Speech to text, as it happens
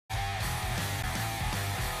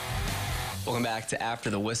Welcome back to After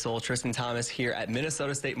the Whistle. Tristan Thomas here at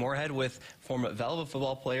Minnesota State Moorhead with former Velva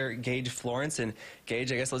football player Gage Florence. And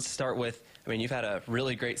Gage, I guess let's start with, you've had a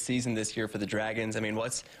really great season this year for the Dragons.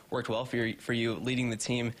 What's worked well for you leading the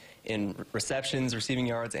team in receptions, receiving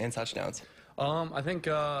yards, and touchdowns? I think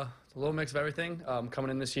a little mix of everything.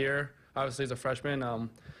 Coming in this year, obviously as a freshman,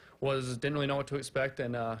 didn't really know what to expect,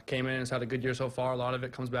 and came in and has had a good year so far. A lot of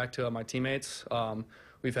it comes back to my teammates.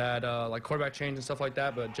 We've had like quarterback change and stuff like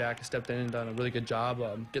that, but Jack has stepped in and done a really good job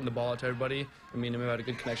getting the ball out to everybody. Me and him have had a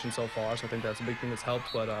good connection so far, so I think that's a big thing that's helped.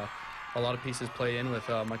 But a lot of pieces play in with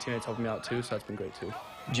my teammates helping me out too, so that's been great too.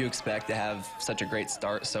 Did you expect to have such a great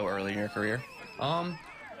start so early in your career?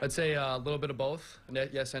 I'd say a little bit of both,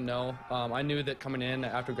 yes and no. I knew that coming in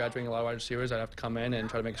after graduating a lot of wide receivers, I'd have to come in and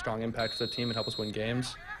try to make a strong impact for the team and help us win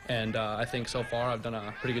games. And I think so far I've done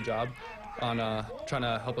a pretty good job on trying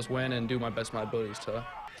to help us win and do my best of my abilities to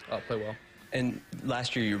play well. And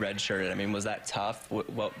last year you redshirted. Was that tough? What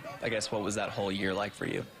was that whole year like for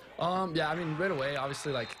you? Yeah, right away,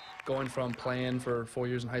 obviously, like going from playing for 4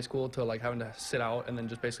 years in high school to like having to sit out and then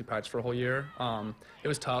just basically practice for a whole year. It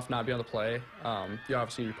was tough not being able to play.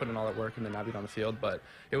 Obviously you put in all that work and then not being on the field, but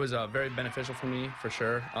it was very beneficial for me for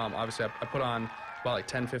sure. Obviously I put on about like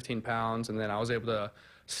 10, 15 pounds, and then I was able to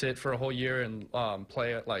sit for a whole year and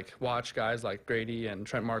watch guys like Grady and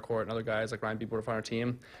Trent Marquardt and other guys like Ryan Beeborf on our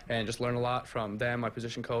team, and just learn a lot from them, my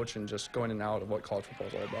position coach, and just going in and out of what college football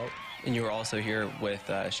is all about. And you were also here with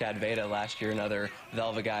Shad Veda last year, another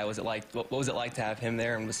Velva guy. What was it like to have him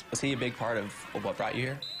there, and was he a big part of what brought you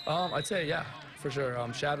here? I'd say yeah, for sure.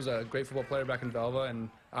 Shad was a great football player back in Velva, and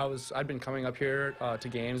I'd been coming up here to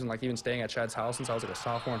games and like even staying at Shad's house since I was like a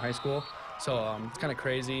sophomore in high school. So it's kind of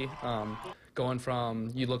crazy going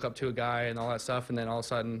from you look up to a guy and all that stuff, and then all of a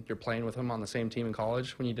sudden you're playing with him on the same team in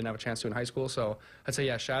college when you didn't have a chance to in high school. So I'd say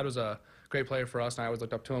yeah, Shad was a great player for us, and I always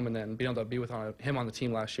looked up to him, and then being able to be with him on the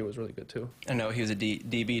team last year was really good too. I know he was a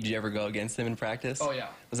DB. Did you ever go against him in practice? Oh yeah.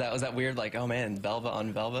 Was that weird? Like, oh man, Velva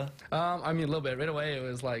on Velva? A little bit. Right away it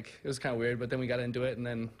was kind of weird, but then we got into it, and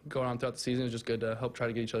then going on throughout the season it was just good to help try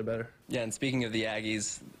to get each other better. Yeah, and speaking of the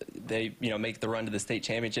Aggies, they make the run to the state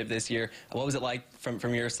championship this year. What was it like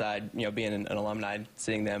from your side, being an alumni,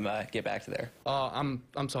 seeing them get back to there? I'm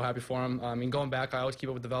so happy for them. Going back, I always keep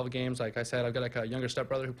up with the Velva games. Like I said, I've got like a younger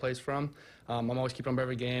stepbrother who plays for them. I'm always keeping up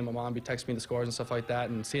every game. My mom would be texting me the scores and stuff like that,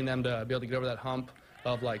 and seeing them to be able to get over that hump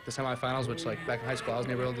of like the semifinals, which like back in high school I was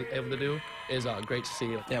never able to do, is great to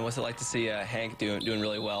see. Yeah, what's it like to see Hank doing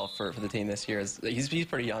really well for the team this year? He's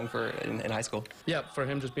pretty young in high school. Yeah, for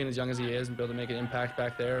him just being as young as he is and be able to make an impact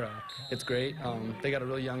back there, it's great. They got a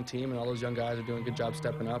really young team, and all those young guys are doing a good job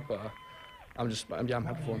stepping up. I'm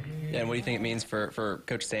happy for him. Yeah, and what do you think it means for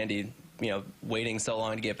Coach Sandy, waiting so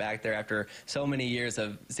long to get back there after so many years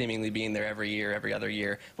of seemingly being there every year, every other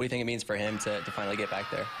year? What do you think it means for him to finally get back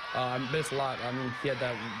there? It's a lot. He had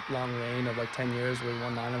that long reign of like 10 years where he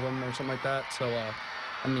won 9 of them or something like that. So,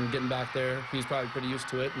 getting back there, he's probably pretty used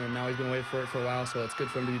to it, and now he's been waiting for it for a while, so it's good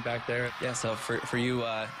for him to be back there. Yeah, so for you,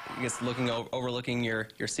 I guess overlooking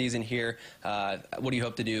your season here, what do you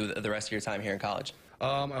hope to do the rest of your time here in college?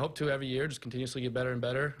 I hope to every year just continuously get better and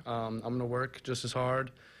better. I'm going to work just as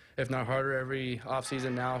hard, if not harder, every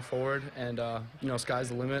offseason now forward, and sky's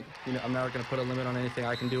the limit. I'm never going to put a limit on anything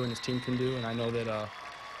I can do and this team can do, and I know that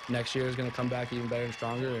next year is going to come back even better and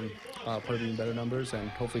stronger, and put up even better numbers, and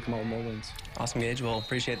hopefully come out with more wins. Awesome, Gage. Well,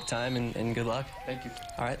 appreciate the time, and good luck. Thank you.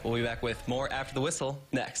 All right, we'll be back with more After the Whistle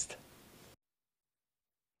next.